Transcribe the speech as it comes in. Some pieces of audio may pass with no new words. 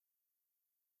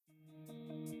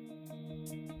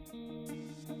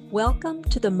Welcome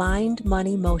to the Mind,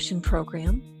 Money, Motion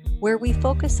program, where we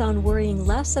focus on worrying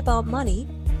less about money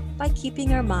by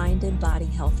keeping our mind and body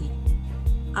healthy.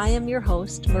 I am your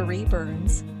host, Marie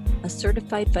Burns, a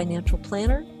certified financial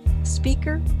planner,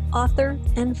 speaker, author,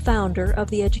 and founder of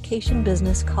the education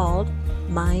business called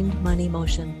Mind, Money,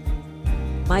 Motion.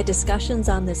 My discussions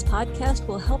on this podcast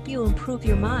will help you improve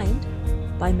your mind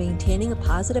by maintaining a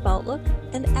positive outlook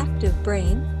and active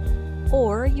brain,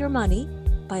 or your money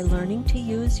by learning to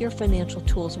use your financial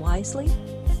tools wisely,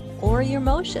 or your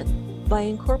motion by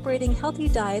incorporating healthy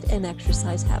diet and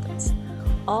exercise habits,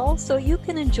 all so you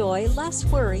can enjoy less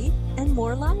worry and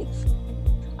more life.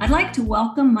 I'd like to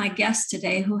welcome my guest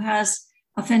today, who has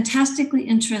a fantastically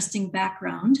interesting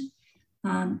background.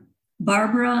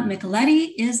 Barbara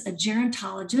Micheletti is a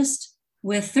gerontologist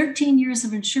with 13 years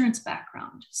of insurance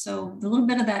background. So a little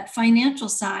bit of that financial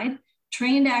side,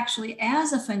 trained actually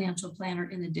as a financial planner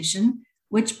in addition,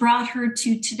 which brought her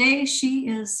to today. She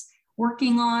is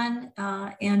working on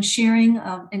and sharing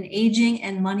an aging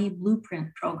and money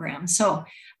blueprint program. So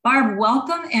Barb,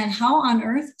 welcome. And how on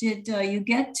earth did you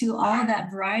get to all of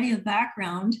that variety of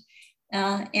background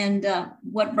and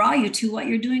what brought you to what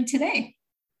you're doing today?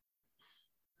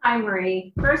 Hi,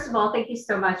 Marie. First of all, thank you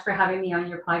so much for having me on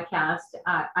your podcast.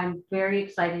 I'm very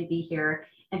excited to be here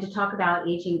and to talk about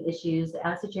aging issues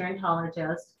as a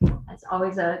gerontologist. It's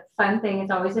always a fun thing.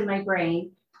 It's always in my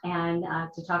brain. And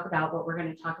to talk about what we're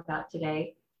going to talk about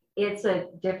today. It's a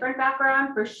different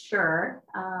background for sure.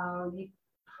 You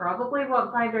probably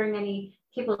won't find very many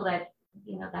people that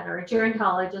are a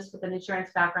gerontologist with an insurance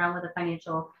background with a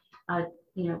financial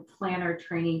planner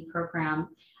training program.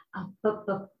 But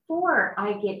before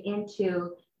I get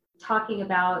into talking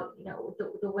about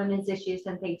the women's issues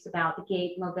and things about the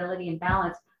gait, mobility, and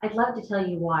balance, I'd love to tell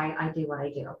you why I do what I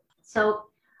do. So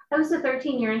I was a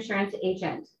 13-year insurance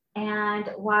agent, and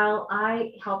while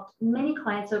I helped many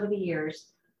clients over the years,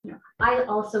 I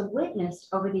also witnessed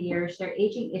over the years their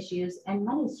aging issues and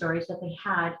money stories that they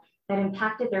had that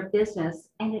impacted their business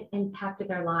and it impacted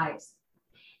their lives.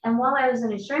 And while I was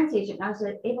an insurance agent, I was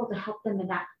able to help them in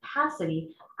that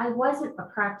capacity. I wasn't a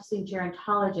practicing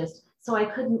gerontologist, so I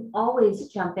couldn't always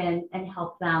jump in and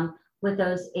help them with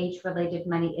those age-related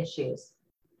money issues.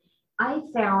 I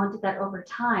found that over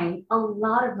time, a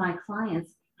lot of my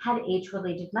clients had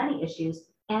age-related money issues.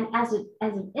 And as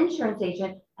an insurance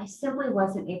agent, I simply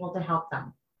wasn't able to help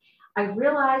them. I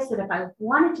realized that if I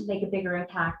wanted to make a bigger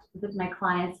impact with my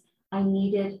clients, I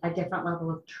needed a different level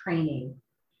of training.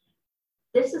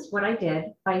 This is what I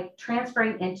did by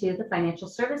transferring into the financial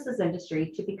services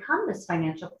industry to become this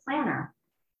financial planner.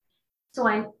 So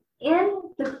I'm in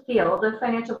the field of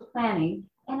financial planning,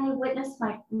 and I witnessed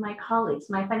my colleagues,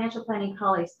 my financial planning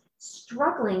colleagues,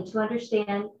 struggling to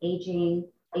understand aging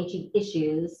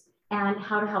issues and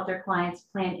how to help their clients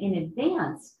plan in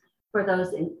advance for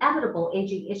those inevitable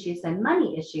aging issues and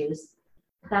money issues,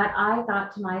 that I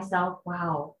thought to myself,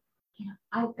 wow,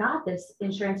 I've got this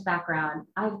insurance background,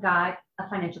 I've got a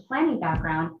financial planning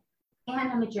background,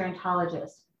 and I'm a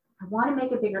gerontologist. I want to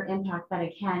make a bigger impact that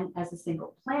I can as a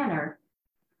single planner.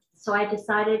 So I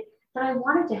decided that I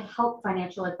wanted to help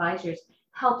financial advisors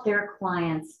help their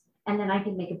clients, and then I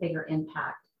could make a bigger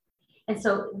impact. And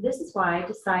so this is why I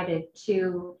decided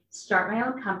to start my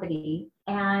own company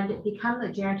and become a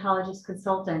gerontologist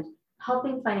consultant,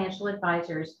 helping financial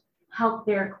advisors help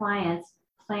their clients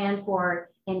plan for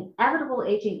inevitable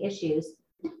aging issues,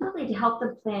 really to help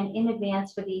them plan in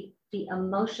advance for the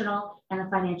emotional and the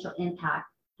financial impact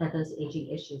that those aging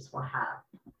issues will have.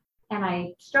 And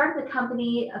I started the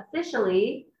company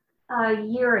officially a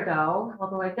year ago,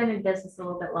 although I've been in business a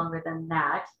little bit longer than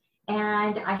that,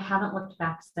 and I haven't looked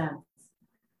back since.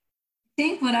 I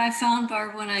think what I found,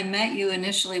 Barb, when I met you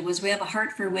initially was we have a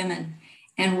heart for women.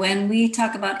 And when we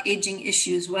talk about aging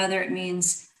issues, whether it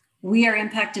means we are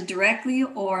impacted directly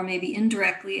or maybe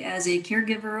indirectly as a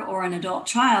caregiver or an adult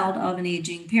child of an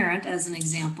aging parent, as an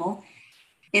example,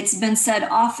 it's been said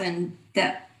often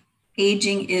that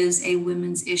aging is a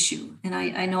women's issue. And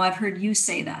I know I've heard you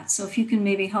say that. So if you can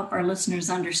maybe help our listeners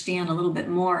understand a little bit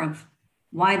more of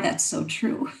why that's so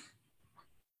true.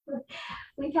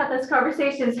 We've had those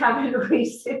conversations, haven't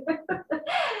we?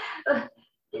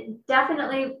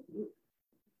 Definitely.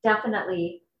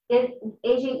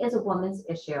 Aging is a woman's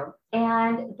issue.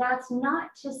 And that's not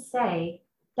to say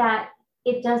that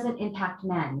it doesn't impact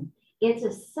men. It's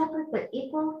a separate but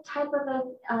equal type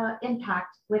of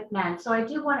impact with men. So I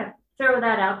do want to throw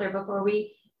that out there before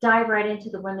we dive right into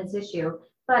the women's issue.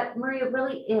 But Marie, it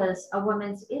really is a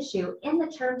women's issue in the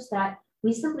terms that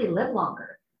we simply live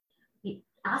longer.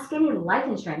 Ask any life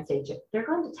insurance agent. They're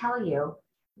going to tell you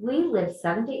we live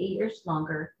 7 to 8 years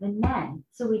longer than men.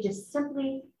 So we just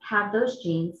simply have those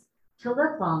genes to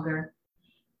live longer.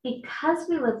 Because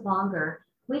we live longer,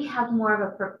 we have more of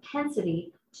a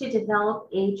propensity to develop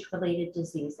age-related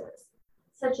diseases,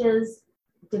 such as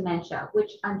dementia,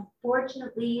 which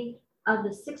unfortunately, of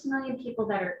the 6 million people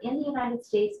that are in the United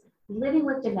States living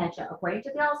with dementia, according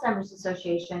to the Alzheimer's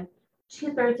Association,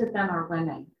 2/3 of them are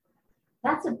women.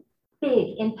 That's a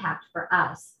big impact for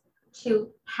us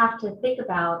to have to think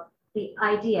about the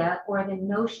idea or the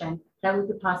notion that we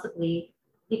could possibly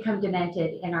become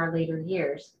demented in our later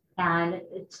years and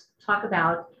talk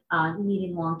about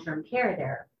needing long-term care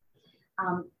there.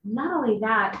 Not only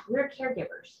that, we're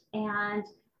caregivers, and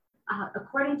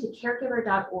according to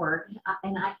caregiver.org,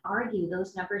 and I argue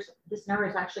this number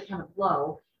is actually kind of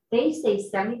low, they say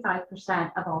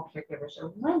 75% of all caregivers are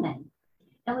women.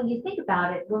 And when you think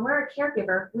about it, when we're a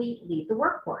caregiver, we leave the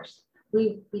workforce.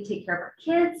 We take care of our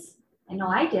kids. I know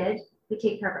I did. We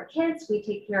take care of our kids. We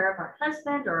take care of our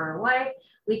husband or our wife.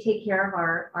 We take care of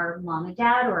our mom and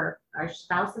dad or our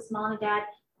spouse's mom and dad,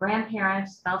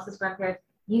 grandparents, spouse's grandparents,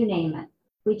 you name it.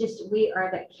 We are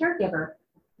that caregiver.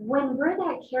 When we're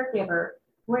that caregiver,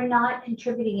 we're not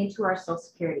contributing into our Social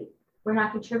Security. We're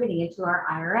not contributing into our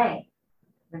IRA.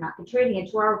 We're not contributing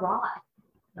into our Roth.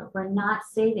 We're not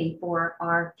saving for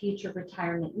our future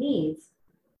retirement needs.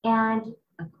 And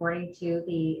according to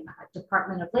the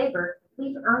Department of Labor,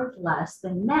 we've earned less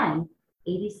than men,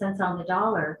 80 cents on the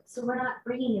dollar. So we're not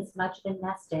bringing as much of a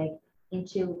nest egg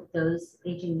into those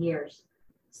aging years.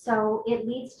 So it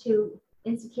leads to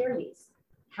insecurities,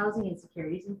 housing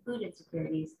insecurities and food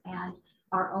insecurities, and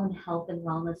our own health and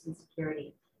wellness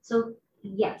insecurity. So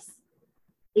yes,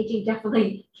 aging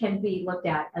definitely can be looked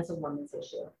at as a woman's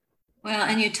issue. Well,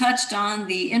 and you touched on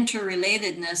the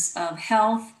interrelatedness of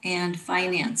health and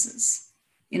finances.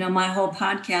 My whole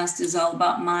podcast is all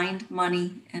about mind,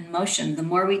 money, and motion. The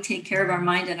more we take care of our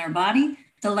mind and our body,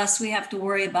 the less we have to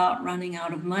worry about running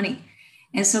out of money.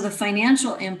 And so the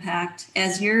financial impact,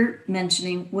 as you're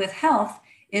mentioning, with health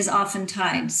is often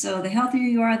tied. So the healthier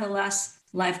you are, the less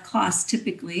life costs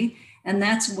typically. And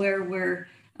that's where we're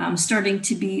starting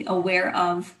to be aware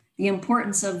of the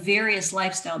importance of various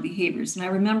lifestyle behaviors. And I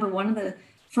remember one of the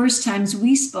first times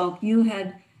we spoke, you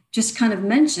had just kind of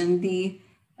mentioned the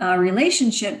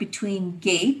relationship between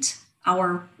gait,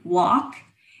 our walk,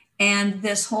 and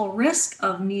this whole risk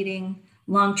of needing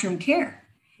long-term care.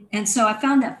 And so I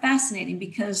found that fascinating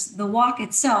because the walk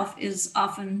itself is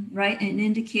often, right, an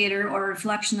indicator or a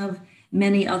reflection of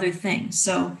many other things.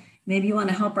 So maybe you want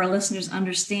to help our listeners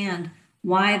understand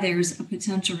why there's a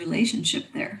potential relationship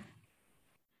there.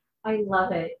 I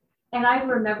love it. And I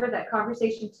remember that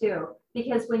conversation too,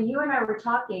 because when you and I were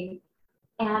talking,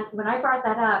 and when I brought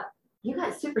that up, you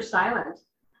got super silent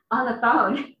on the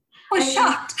phone. I was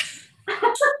shocked.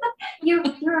 You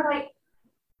were like,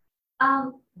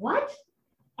 what?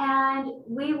 And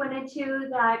we went into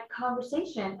that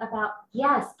conversation about,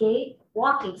 yes, gait,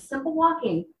 walking, simple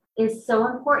walking is so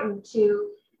important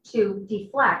to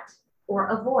deflect or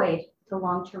avoid the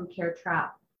long-term care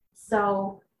trap.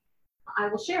 So I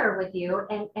will share with you,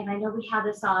 and I know we had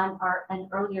this on an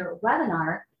earlier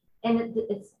webinar, and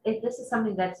this is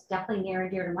something that's definitely near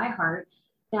and dear to my heart,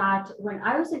 that when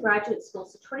I was in graduate school,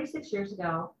 so 26 years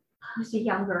ago, I was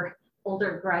a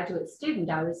older graduate student.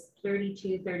 I was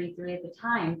 32, 33 at the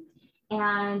time,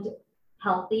 and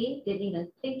healthy, didn't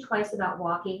even think twice about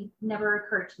walking, never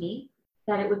occurred to me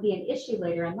that it would be an issue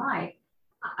later in life.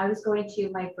 I was going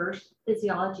to my first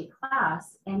physiology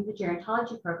class in the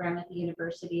gerontology program at the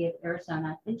University of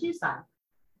Arizona in Tucson.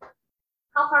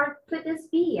 How hard could this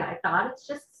be? I thought it's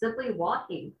just simply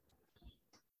walking.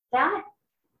 That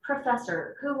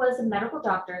professor, who was a medical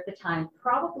doctor at the time,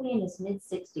 probably in his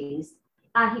mid-60s,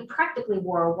 he practically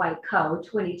wore a white coat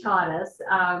when he taught us.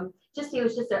 He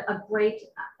was just a great,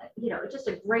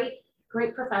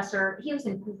 great professor. He was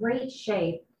in great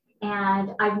shape.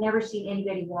 And I've never seen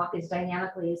anybody walk as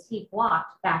dynamically as he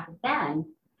walked back then.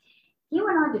 He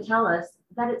went on to tell us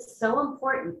that it's so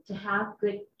important to have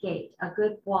good gait, a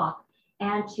good walk,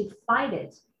 and to fight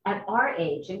it at our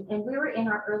age. And we were in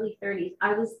our early 30s.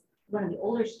 I was one of the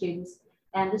older students,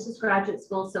 and this is graduate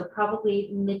school, so probably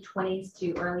mid-20s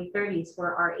to early 30s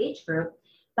for our age group.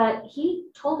 But he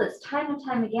told us time and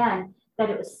time again that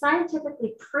it was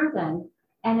scientifically proven,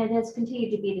 and it has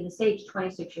continued to be to this age,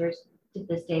 26 years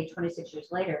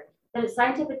later, that it's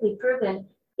scientifically proven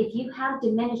if you have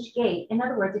diminished gait, in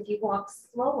other words, if you walk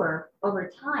slower over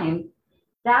time,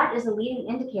 that is a leading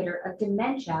indicator of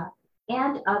dementia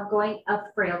and of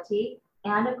frailty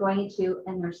and of going into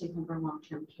a nursing home for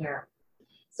long-term care.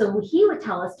 So he would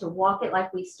tell us to walk it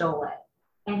like we stole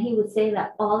it. And he would say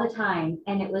that all the time.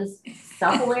 And it was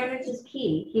self-awareness is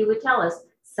key. He would tell us,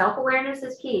 self-awareness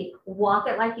is key. Walk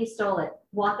it like you stole it.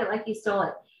 Walk it like you stole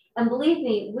it. And believe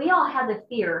me, we all had the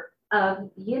fear of,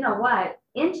 you know what,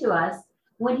 into us.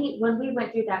 When we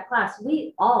went through that class,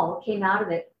 we all came out of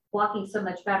it walking so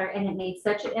much better. And it made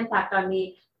such an impact on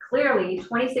me. Clearly,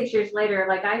 26 years later,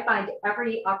 like I find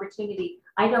every opportunity,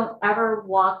 I don't ever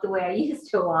walk the way I used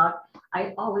to walk.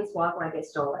 I always walk like I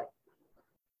stole it.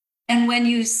 And when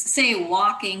you say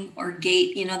walking or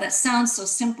gait, you know, that sounds so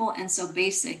simple and so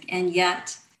basic, and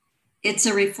yet it's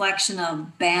a reflection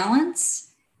of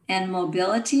balance and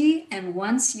mobility. And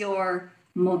once your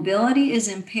mobility is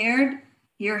impaired,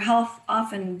 your health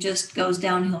often just goes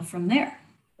downhill from there.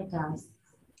 It does.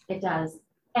 It does.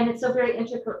 And it's so very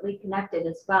intricately connected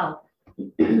as well.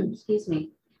 Excuse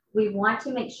me. We want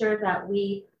to make sure that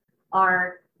we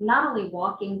are not only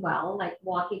walking well, like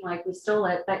walking like we stole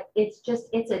it, but it's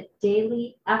a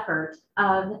daily effort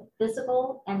of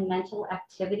physical and mental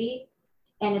activity.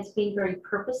 And it's being very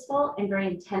purposeful and very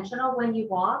intentional when you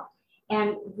walk,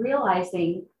 and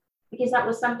realizing, because that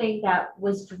was something that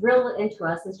was drilled into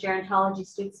us as gerontology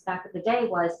students back in the day,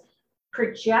 was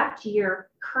project your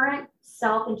current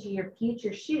self into your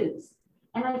future shoes.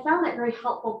 And I found that very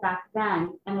helpful back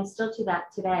then, and I still do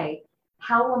that today.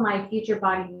 How will my future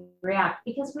body react?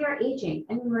 Because we are aging.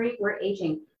 I mean, Marie, we're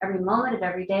aging every moment of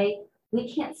every day.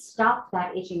 We can't stop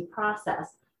that aging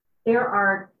process. There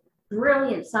are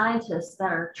brilliant scientists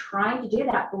that are trying to do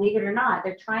that, believe it or not.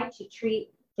 They're trying to treat,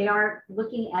 they are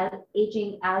looking at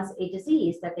aging as a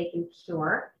disease that they can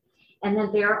cure. And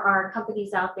then there are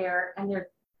companies out there, and there are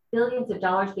billions of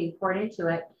dollars being poured into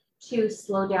it to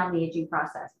slow down the aging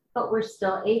process. But we're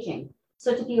still aging.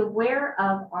 So to be aware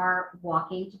of our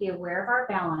walking, to be aware of our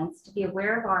balance, to be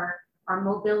aware of our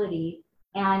mobility,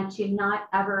 and to not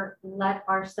ever let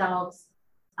ourselves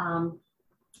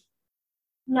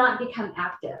not become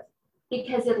active,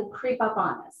 because it will creep up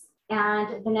on us.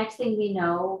 And the next thing we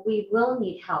know, we will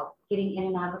need help getting in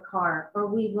and out of a car, or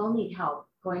we will need help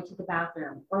going to the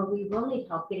bathroom, or we will need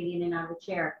help getting in and out of a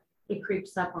chair. It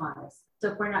creeps up on us.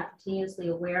 So if we're not continuously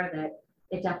aware of it,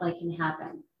 it definitely can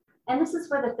happen. And this is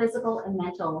where the physical and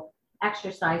mental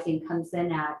exercising comes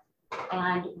in at.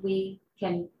 And we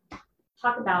can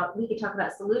talk about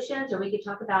solutions, or we could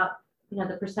talk about, you know,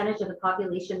 the percentage of the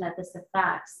population that this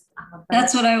affects.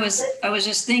 That's what I was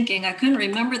just thinking. I couldn't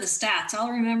remember the stats. All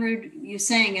I remembered you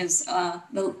saying is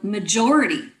the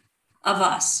majority of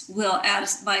us will,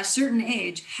 by a certain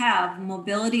age, have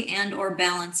mobility and or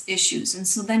balance issues. And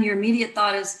so then your immediate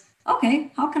thought is,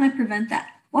 okay, how can I prevent that?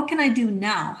 What can I do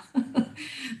now?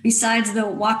 Besides the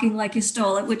walking like you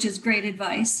stole it, which is great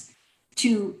advice,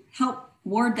 to help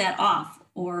ward that off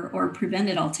or prevent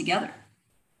it altogether.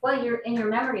 Well, your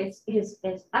memory is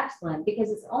excellent, because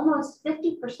it's almost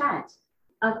 50%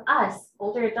 of us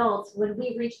older adults when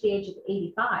we reach the age of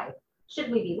 85.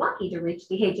 Should we be lucky to reach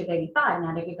the age of 85?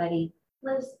 Not everybody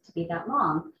lives to be that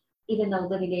long, even though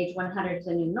living age 100 is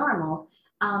a new normal.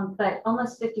 But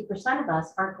almost 50% of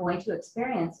us are going to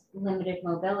experience limited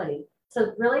mobility.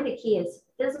 So really the key is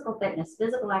physical fitness,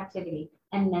 physical activity,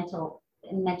 and mental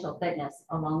fitness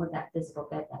along with that physical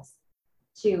fitness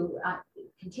to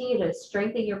continue to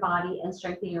strengthen your body and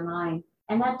strengthen your mind.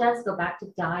 And that does go back to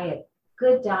diet,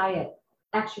 good diet,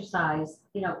 exercise,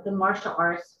 you know, the martial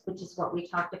arts, which is what we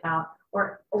talked about,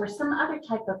 or some other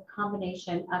type of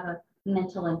combination of a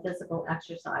mental and physical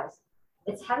exercise.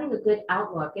 It's having a good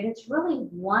outlook, and it's really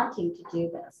wanting to do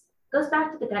this. It goes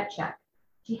back to the gut check.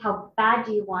 How bad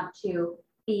do you want to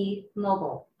be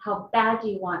mobile? How bad do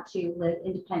you want to live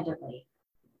independently?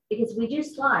 Because we do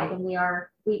slide, and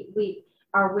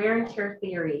our wear and tear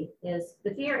theory is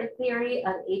the theory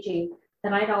of aging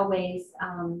that I'd always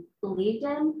believed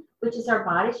in, which is our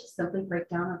bodies just simply break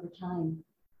down over time.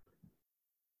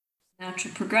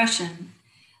 Natural progression,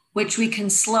 which we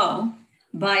can slow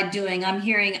by doing. I'm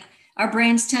hearing our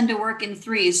brains tend to work in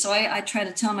threes. So I try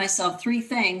to tell myself 3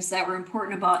 things that were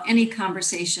important about any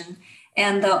conversation.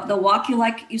 And the walk you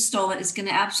like you stole it is going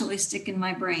to absolutely stick in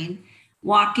my brain.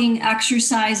 Walking,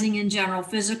 exercising in general,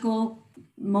 physical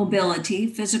mobility,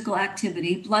 physical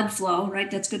activity, blood flow, right?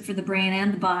 That's good for the brain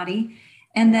and the body.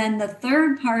 And then the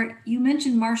third part, you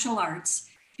mentioned martial arts,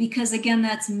 because again,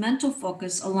 that's mental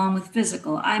focus along with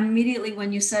physical. I immediately,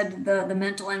 when you said the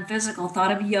mental and physical,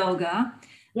 thought of yoga.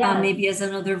 Yes. Maybe as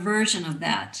another version of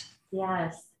that.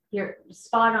 Yes, you're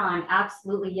spot on.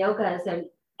 Absolutely. Yoga is an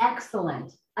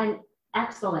excellent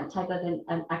type of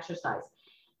an exercise.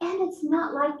 And it's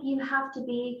not like you have to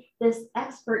be this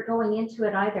expert going into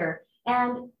it either.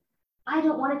 And I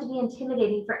don't want it to be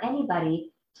intimidating for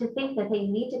anybody to think that they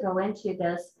need to go into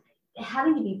this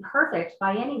having to be perfect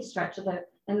by any stretch of the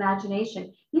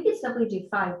imagination. You can simply do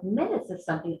 5 minutes of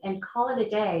something and call it a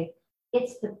day.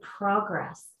 It's the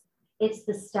progress. It's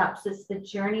the steps. It's the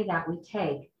journey that we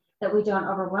take, that we don't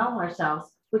overwhelm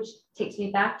ourselves, which takes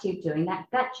me back to doing that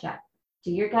gut check.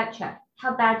 Do your gut check.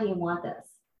 How bad do you want this?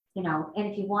 And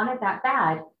if you want it that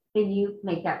bad, then you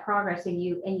make that progress and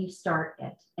you start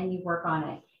it and you work on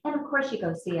it. And of course, you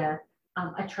go see a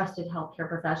trusted healthcare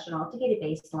professional to get a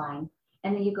baseline,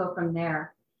 and then you go from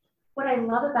there. What I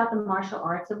love about the martial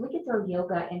arts, and we could throw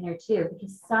yoga in there too,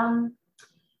 because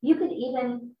you could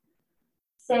even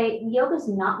say yoga is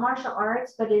not martial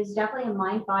arts, but it is definitely a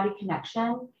mind-body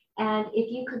connection. And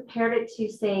if you compared it to,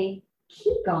 say,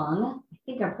 Qigong, I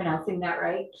think I'm pronouncing that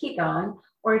right, Qigong,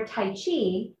 or Tai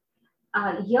Chi,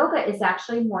 yoga is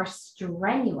actually more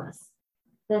strenuous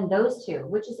than those two,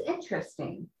 which is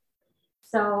interesting.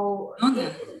 So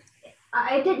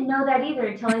I didn't know that either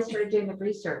until I started doing the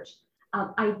research.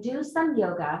 I do some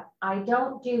yoga. I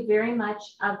don't do very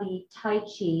much of the Tai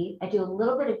Chi. I do a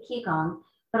little bit of Qigong,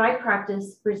 but I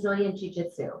practice Brazilian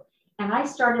Jiu-Jitsu. And I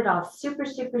started off super,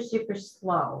 super, super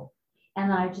slow. And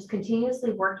then I just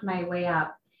continuously worked my way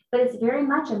up. But it's very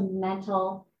much a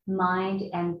mental, mind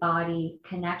and body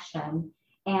connection.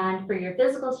 And for your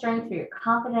physical strength, for your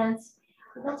confidence,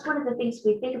 that's one of the things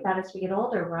we think about as we get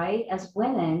older, right? As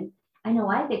women, I know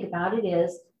I think about it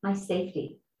is my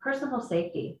safety, personal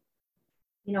safety.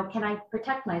 Can I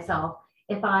protect myself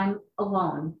if I'm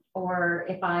alone, or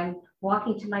if I'm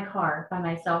walking to my car by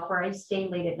myself, or I stay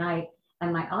late at night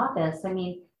in my office? I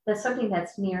mean, that's something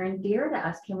that's near and dear to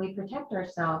us. Can we protect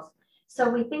ourselves? So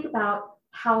we think about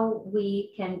how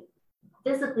we can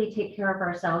physically take care of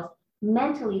ourselves,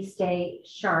 mentally stay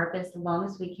sharp as long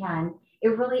as we can.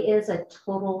 It really is a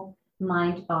total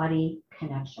mind-body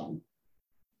connection.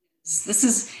 This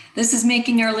is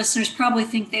making our listeners probably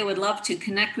think they would love to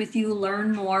connect with you,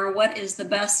 learn more. What is the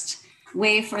best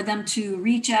way for them to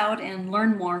reach out and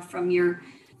learn more from your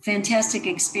fantastic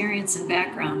experience and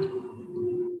background?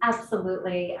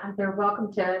 Absolutely. They're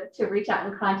welcome to reach out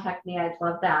and contact me. I'd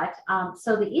love that.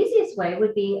 So the easiest way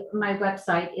would be, my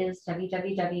website is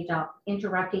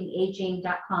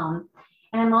www.interruptingaging.com.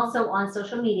 And I'm also on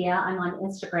social media. I'm on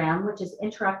Instagram, which is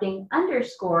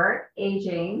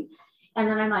interrupting_aging. And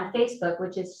then I'm on Facebook,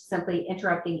 which is simply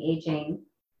Interrupting Aging,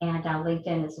 and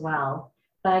LinkedIn as well.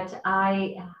 But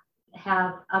I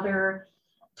have other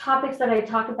topics that I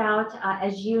talk about.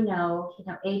 As you know,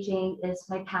 aging is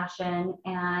my passion,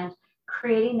 and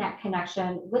creating that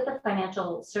connection with the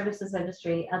financial services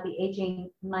industry of the aging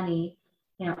money,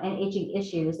 and aging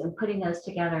issues, and putting those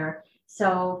together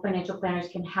so financial planners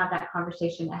can have that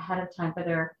conversation ahead of time for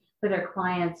their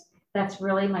clients. That's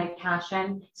really my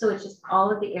passion. So it's just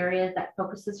all of the areas that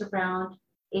focuses around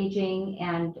aging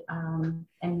and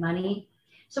money.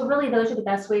 So really, those are the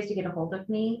best ways to get a hold of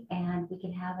me, and we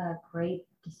can have a great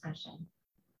discussion.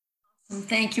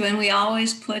 Thank you. And we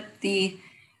always put the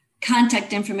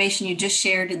contact information you just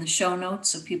shared in the show notes,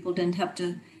 so people didn't have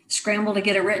to scramble to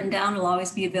get it written down. It'll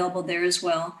always be available there as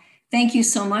well. Thank you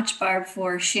so much, Barb,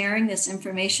 for sharing this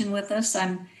information with us.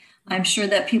 I'm sure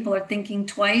that people are thinking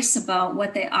twice about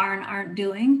what they are and aren't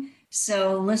doing.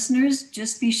 So listeners,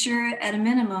 just be sure at a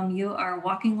minimum you are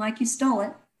walking like you stole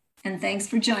it. And thanks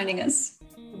for joining us.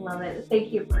 Love it.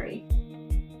 Thank you, Marie.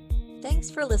 Thanks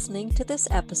for listening to this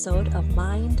episode of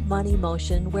Mind, Money,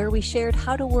 Motion, where we shared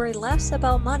how to worry less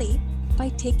about money by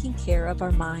taking care of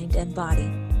our mind and body.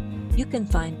 You can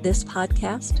find this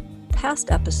podcast,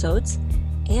 past episodes,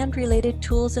 and related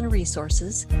tools and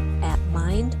resources at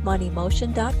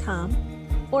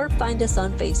mindmoneymotion.com, or find us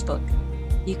on Facebook.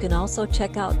 You can also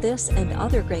check out this and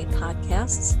other great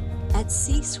podcasts at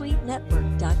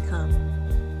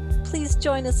csuitenetwork.com. Please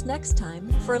join us next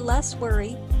time for Less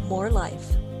Worry, More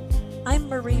Life. I'm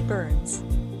Marie Burns.